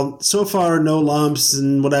like, well, so far no lumps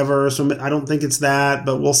and whatever. So I don't think it's that,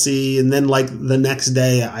 but we'll see. And then like the next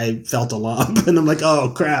day I felt a lump and I'm like,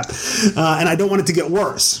 oh crap. And I don't want it to get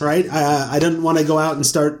worse, right? I didn't want to go out and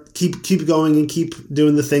keep going and keep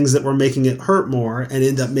doing the things that were making it hurt more and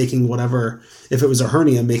end up making whatever, if it was a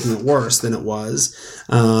hernia, making it worse than it was,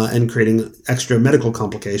 and creating extra medical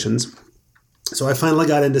complications. So I finally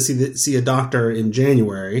got in to see a doctor in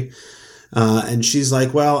January, and she's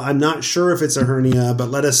like, well, I'm not sure if it's a hernia, but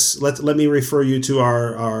let me refer you to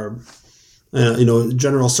our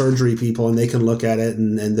general surgery people, and they can look at it,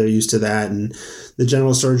 and they're used to that. And the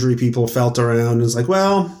general surgery people felt around and was like,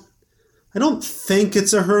 well, I don't think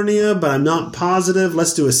it's a hernia, but I'm not positive.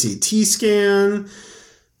 Let's do a CT scan.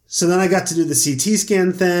 So then I got to do the CT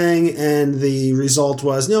scan thing, and the result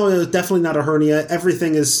was, no, it was definitely not a hernia.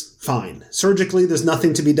 Everything is fine. Surgically, there's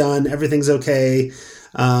nothing to be done. Everything's okay.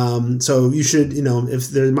 So you should, if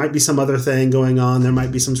there might be some other thing going on, there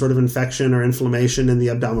might be some sort of infection or inflammation in the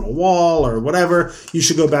abdominal wall or whatever, you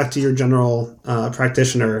should go back to your general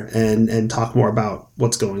practitioner and talk more about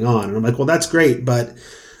what's going on. And I'm like, well, that's great, but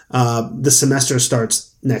the semester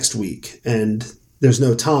starts next week, and there's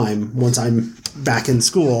no time once I'm back in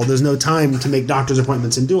school. There's no time to make doctor's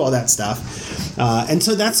appointments and do all that stuff. And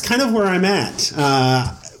so that's kind of where I'm at.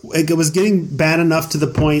 It was getting bad enough to the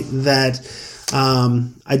point that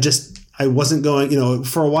I wasn't going,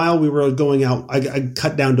 for a while we were going out. I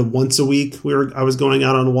cut down to once a week. I was going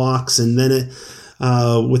out on walks, and then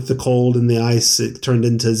with the cold and the ice, it turned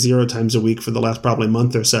into 0 times a week for the last probably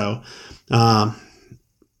month or so.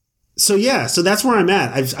 So that's where I'm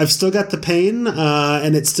at. I've still got the pain,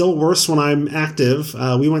 and it's still worse when I'm active.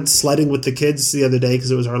 We went sledding with the kids the other day because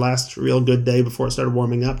it was our last real good day before it started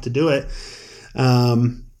warming up to do it.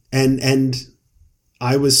 And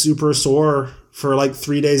I was super sore for like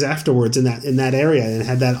 3 days afterwards in that area, and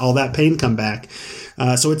had all that pain come back.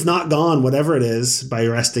 So it's not gone, whatever it is, by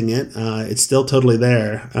resting it. It's still totally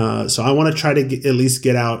there. So I want to try to at least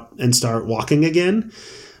get out and start walking again.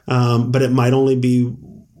 But it might only be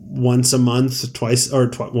once a month,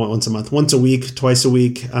 once a week, twice a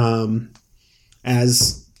week,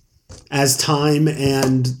 as time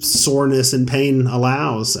and soreness and pain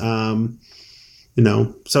allows. So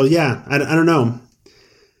yeah, I don't know.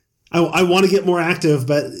 I want to get more active,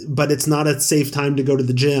 but it's not a safe time to go to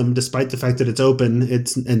the gym, despite the fact that it's open.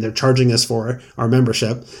 And they're charging us for our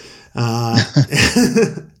membership.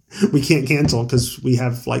 We can't cancel because we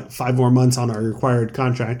have like 5 more months on our required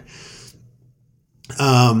contract.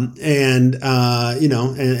 And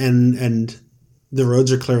the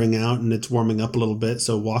roads are clearing out and it's warming up a little bit.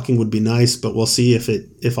 So walking would be nice, but we'll see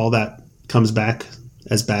if all that comes back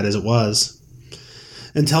as bad as it was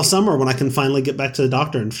until summer, when I can finally get back to the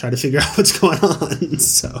doctor and try to figure out what's going on.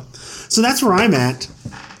 So that's where I'm at.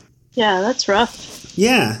 Yeah, that's rough.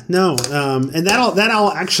 Yeah, no. And that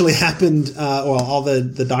all actually happened. All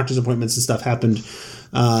the doctor's appointments and stuff happened,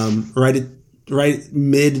 right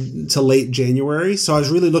mid to late January. So I was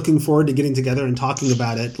really looking forward to getting together and talking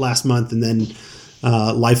about it last month. And then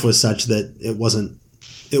life was such that it wasn't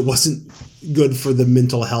good for the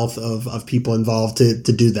mental health of people involved to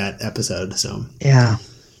do that episode. So, yeah.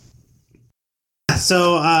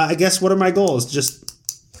 So I guess what are my goals?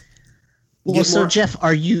 So Jeff,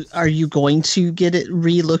 are you going to get it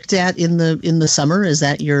re-looked at in the summer? Is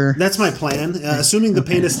that your? That's my plan. Assuming the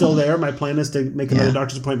pain is still there, my plan is to make another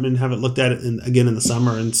doctor's appointment and have it looked at again in the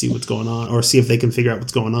summer and see what's going on, or see if they can figure out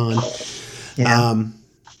what's going on. Yeah.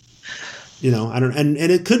 I don't, and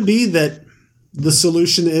it could be that the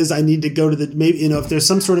solution is I need to go to if there's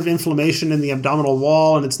some sort of inflammation in the abdominal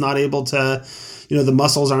wall and it's not able to, the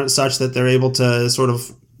muscles aren't such that they're able to sort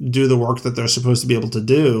of do the work that they're supposed to be able to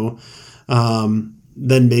do.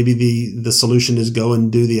 Then maybe the solution is go and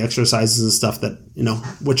do the exercises and stuff that,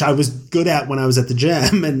 which I was good at when I was at the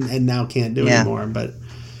gym and now can't do anymore. But,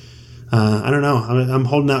 I don't know. I'm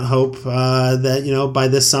holding out hope, that, by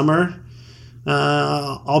this summer,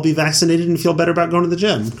 I'll be vaccinated and feel better about going to the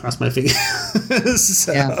gym. Cross my fingers.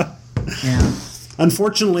 So, yeah.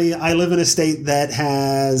 Unfortunately, I live in a state that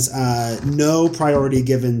has no priority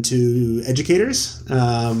given to educators.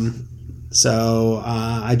 So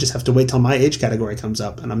I just have to wait till my age category comes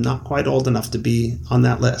up, and I'm not quite old enough to be on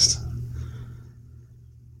that list.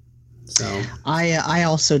 So I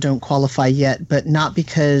also don't qualify yet, but not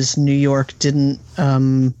because New York didn't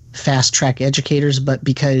fast track educators, but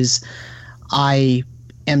because I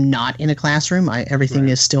am not in a classroom. Everything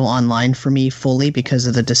is still online for me fully because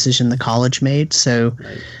of the decision the college made. So,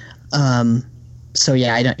 so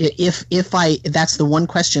yeah, I don't. That's the one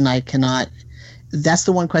question I cannot. That's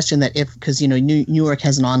the one question that because New York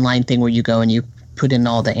has an online thing where you go and you put in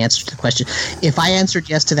all the answers to the question. If I answered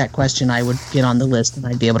yes to that question, I would get on the list and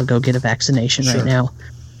I'd be able to go get a vaccination right now.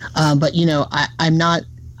 But I'm not.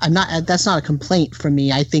 That's not a complaint from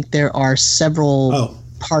me. I think there are several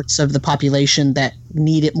parts of the population that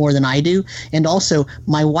need it more than I do, and also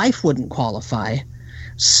my wife wouldn't qualify.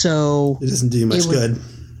 So it doesn't do you much good.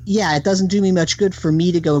 Yeah, it doesn't do me much good for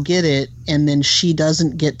me to go get it, and then she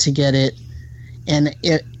doesn't get to get it. And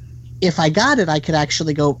if I got it, I could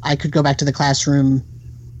actually go. I could go back to the classroom.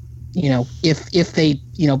 If they,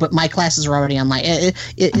 but my classes are already online.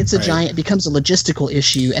 It's a giant. It becomes a logistical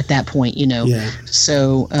issue at that point. Yeah.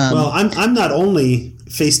 So well, I'm not only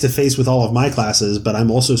face to face with all of my classes, but I'm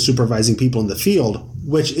also supervising people in the field,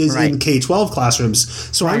 which is in K-12 classrooms.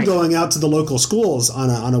 So I'm going out to the local schools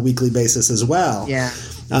on a weekly basis as well. Yeah.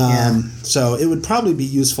 So it would probably be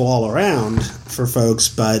useful all around for folks,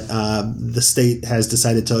 but the state has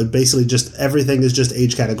decided to basically just everything is just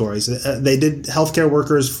age categories. They did healthcare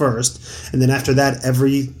workers first, and then after that,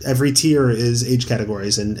 every tier is age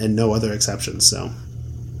categories and no other exceptions. So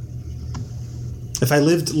if I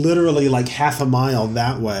lived literally like half a mile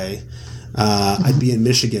that way, I'd be in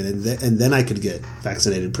Michigan, and then I could get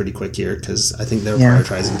vaccinated pretty quick here because I think they're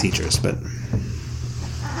prioritizing teachers. But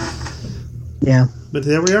But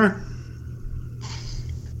there we are.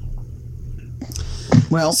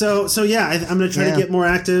 Well, so yeah, I'm going to try to get more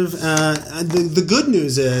active. The good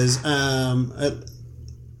news is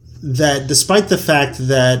that despite the fact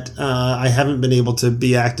that I haven't been able to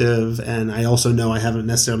be active, and I also know I haven't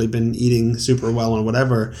necessarily been eating super well and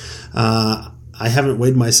whatever, I haven't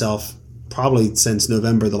weighed myself probably since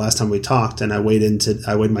November, the last time we talked, and I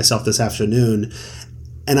weighed myself this afternoon,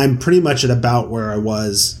 and I'm pretty much at about where I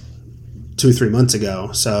was 2-3 months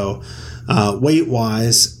ago. So weight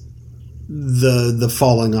wise, the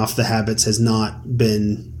falling off the habits has not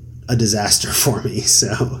been a disaster for me.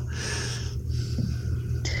 So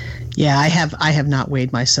yeah, I have not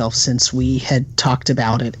weighed myself since we had talked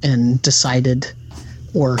about it and decided,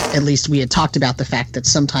 or at least we had talked about the fact that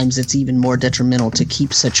sometimes it's even more detrimental to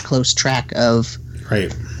keep such close track of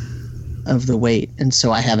the weight. And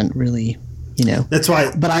so I haven't really, That's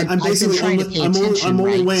why. But I'm basically I'm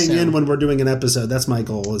only weighing in when we're doing an episode. That's my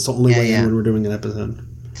goal. Is to only weigh in when we're doing an episode.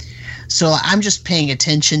 So I'm just paying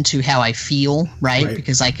attention to how I feel, right?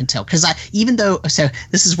 Because I can tell. Because even though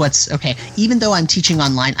I'm teaching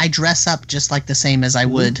online, I dress up just like the same as I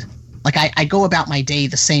would. Like I go about my day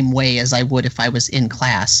the same way as I would if I was in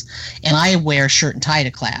class, and I wear shirt and tie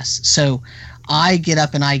to class. So I get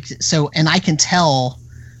up and I can tell,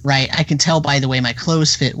 right? I can tell by the way my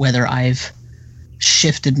clothes fit whether I've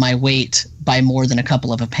shifted my weight by more than a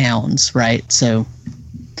couple of pounds, right? So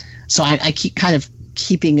I keep kind of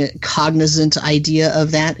keeping a cognizant idea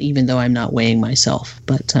of that, even though I'm not weighing myself.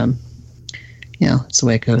 But it's the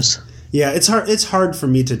way it goes. Yeah, it's hard for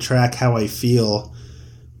me to track how I feel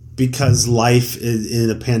because life in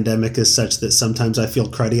a pandemic is such that sometimes I feel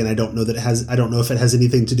cruddy, and I don't know if it has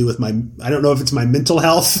anything to do with I don't know if it's my mental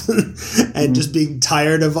health and just being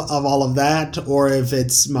tired of all of that, or if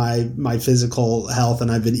it's my physical health and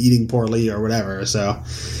I've been eating poorly or whatever. So,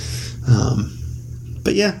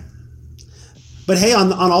 but yeah. But hey,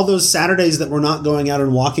 on all those Saturdays that we're not going out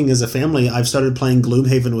and walking as a family, I've started playing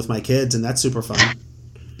Gloomhaven with my kids, and that's super fun.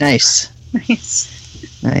 Nice.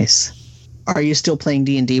 Are you still playing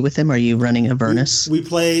D&D with them? Are you running Avernus? We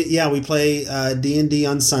play D&D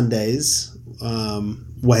on Sundays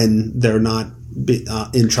when they're not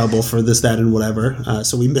in trouble for this, that, and whatever.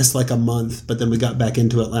 So we missed like a month, but then we got back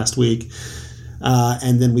into it last week.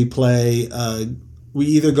 And then we play... we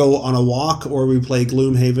either go on a walk or we play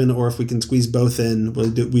Gloomhaven, or if we can squeeze both in,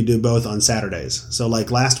 we do both on Saturdays. So like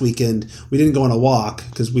last weekend, we didn't go on a walk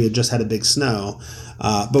because we had just had a big snow,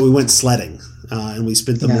 but we went sledding, and we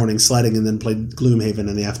spent the morning sledding and then played Gloomhaven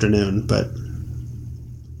in the afternoon. But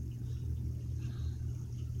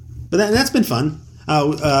that's been fun.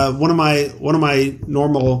 One of my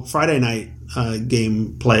normal Friday night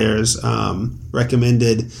game players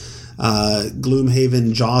recommended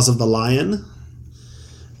Gloomhaven Jaws of the Lion.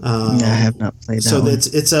 I have not played that. So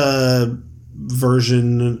it's a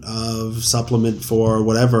version of supplement for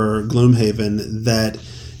whatever Gloomhaven that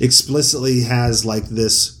explicitly has like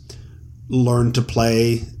this learn to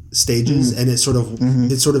play stages, and it sort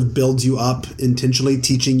of builds you up intentionally,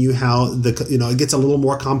 teaching you how it gets a little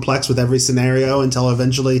more complex with every scenario until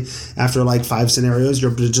eventually after like 5 scenarios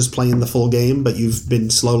you're just playing the full game, but you've been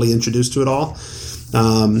slowly introduced to it all.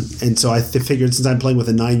 And so I figured, since I'm playing with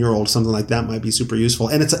a 9-year-old, something like that might be super useful.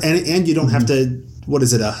 And and you don't have to, what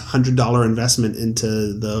is it, $100 investment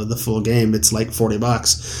into the full game. It's like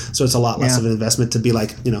 $40. So it's a lot less of an investment to be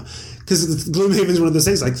like, because Gloomhaven is one of those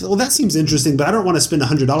things like, well, that seems interesting, but I don't want to spend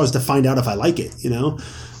 $100 to find out if I like it,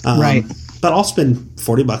 Right. But I'll spend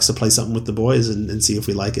 $40 to play something with the boys and see if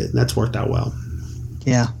we like it. And that's worked out well.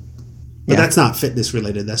 Yeah. But that's not fitness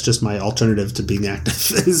related. That's just my alternative to being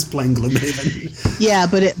active is playing Gloomhaven. Yeah,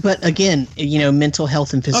 but again, mental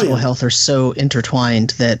health and physical health are so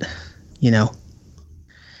intertwined that,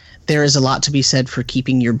 there is a lot to be said for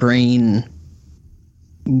keeping your brain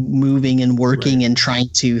moving and working and trying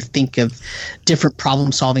to think of different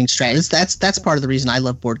problem-solving strategies. That's part of the reason I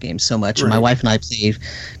love board games so much. Right. My wife and I play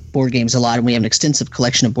board games a lot, and we have an extensive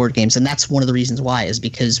collection of board games, and that's one of the reasons why, is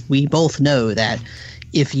because we both know that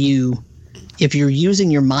if you're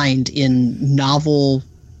using your mind in novel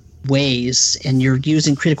ways and you're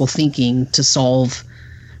using critical thinking to solve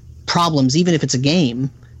problems, even if it's a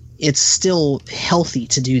game, it's still healthy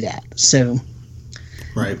to do that. So,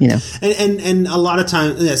 right. And a lot of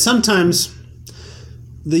times, sometimes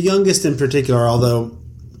the youngest in particular, although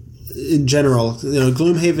in general,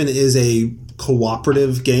 Gloomhaven is a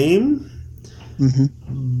cooperative game. Mm-hmm.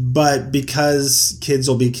 But because kids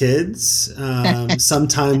will be kids,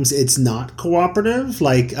 sometimes it's not cooperative.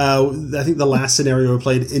 Like, I think the last scenario we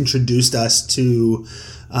played introduced us to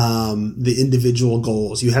the individual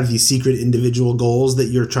goals. You have these secret individual goals that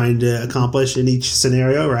you're trying to accomplish in each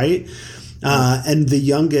scenario, right? And the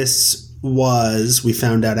youngest was, we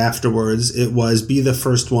found out afterwards, it was be the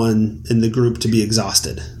first one in the group to be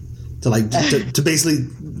exhausted. To basically,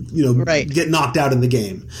 get knocked out in the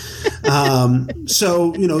game.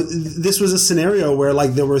 So, this was a scenario where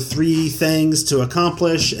like there were 3 things to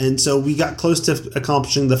accomplish. And so we got close to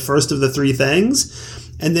accomplishing the first of the 3 things.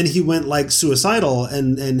 And then he went like suicidal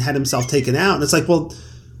and had himself taken out. And it's like, well,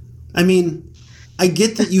 I mean, I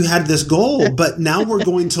get that you had this goal, but now we're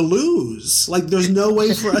going to lose. Like, there's no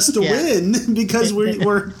way for us to win because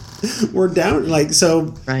we're down. Like,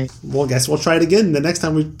 so, right. Well, I guess we'll try it again. The next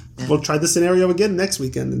time we'll try the scenario again next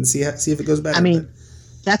weekend and see if it goes better. I mean,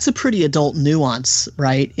 that's a pretty adult nuance,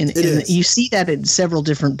 right? And you see that in several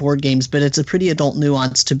different board games, but it's a pretty adult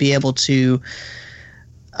nuance to be able to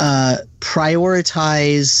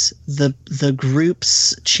prioritize the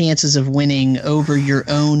group's chances of winning over your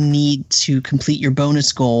own need to complete your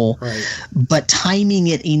bonus goal, right. But timing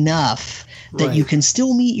it enough that you can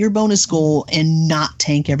still meet your bonus goal and not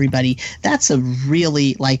tank everybody. That's a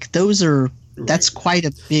really, like, those are, that's quite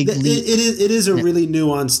a big leap. It is a really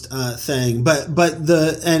nuanced thing, but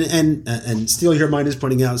and Steal Your Mind is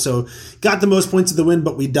pointing out, so got the most points of the win,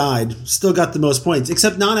 but we died. Still got the most points,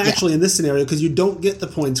 except not actually in this scenario, because you don't get the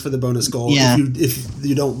points for the bonus goal if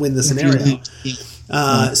you don't win the scenario.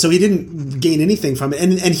 So he didn't gain anything from it,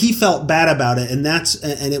 and he felt bad about it, and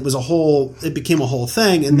it became a whole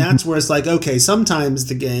thing, and that's where it's like, okay, sometimes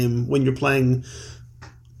the game, when you're playing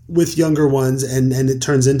with younger ones and it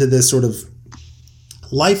turns into this sort of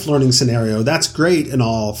life learning scenario, that's great and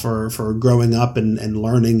all for growing up and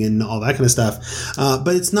learning and all that kind of stuff,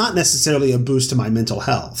 but it's not necessarily a boost to my mental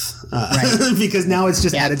health, because now it's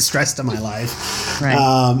just added stress to my life,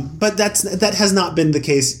 right. But that has not been the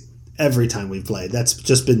case every time we've played. That's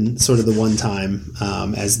just been sort of the one time,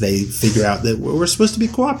 as they figure out that we're supposed to be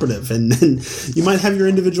cooperative, and you might have your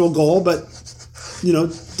individual goal, but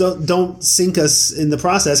don't sink us in the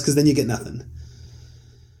process, because then you get nothing.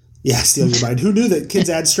 Yeah, Steal Your Mind. Who knew that kids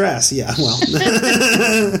add stress? Yeah, well,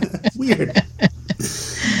 weird.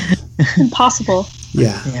 Impossible.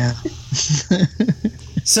 Yeah.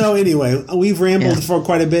 So anyway, we've rambled for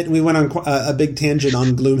quite a bit, and we went on a big tangent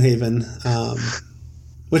on Gloomhaven,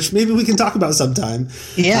 which maybe we can talk about sometime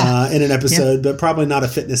in an episode, but probably not a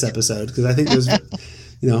fitness episode, because I think there's,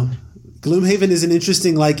 Gloomhaven is an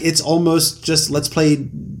interesting, like, it's almost just let's play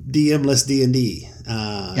DM-less D&D.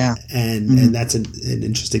 And that's an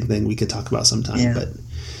interesting thing we could talk about sometime,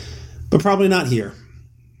 but probably not here.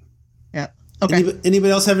 Yeah. Okay.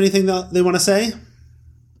 Anybody else have anything that they want to say?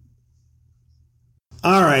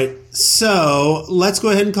 All right. So let's go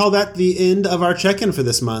ahead and call that the end of our check-in for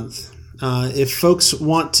this month. If folks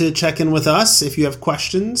want to check in with us, if you have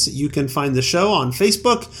questions, you can find the show on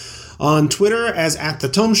Facebook, on Twitter as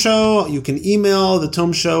 @TheTomeShow. You can email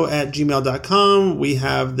thetomeshow@gmail.com. We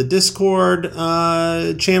have the Discord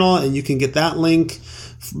channel, and you can get that link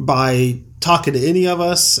by talking to any of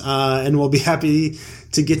us, and we'll be happy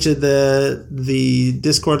to get you the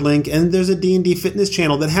Discord link. And there's a D&D fitness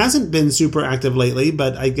channel that hasn't been super active lately,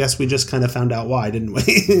 but I guess we just kind of found out why, didn't we?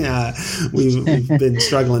 We've been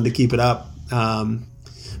struggling to keep it up.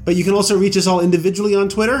 But you can also reach us all individually on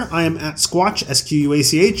Twitter. I am at Squatch,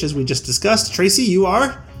 SQUACH, as we just discussed. Tracy, you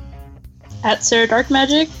are? At Sarah Dark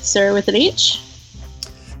Magic, Sarah with an H.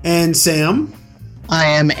 And Sam? I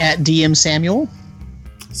am at DM Samuel.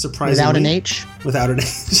 Surprisingly. Without an H? Without an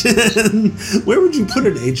H. Where would you put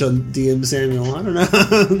an H on DM Samuel? I don't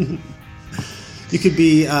know. You could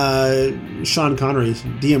be Sean Connery,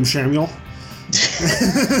 DM Samuel.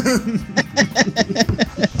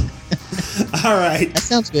 All right. That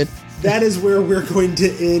sounds good. That is where we're going to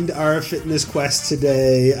end our fitness quest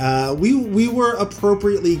today. We were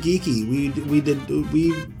appropriately geeky.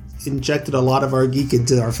 We injected a lot of our geek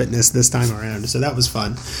into our fitness this time around, so that was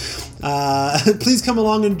fun. Please come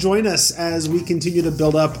along and join us as we continue to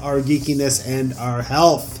build up our geekiness and our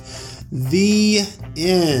health. The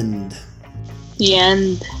end. The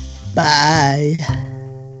end. Bye.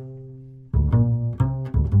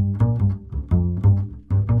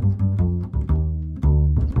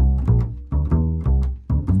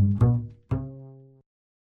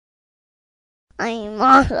 I'm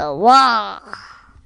on the wall.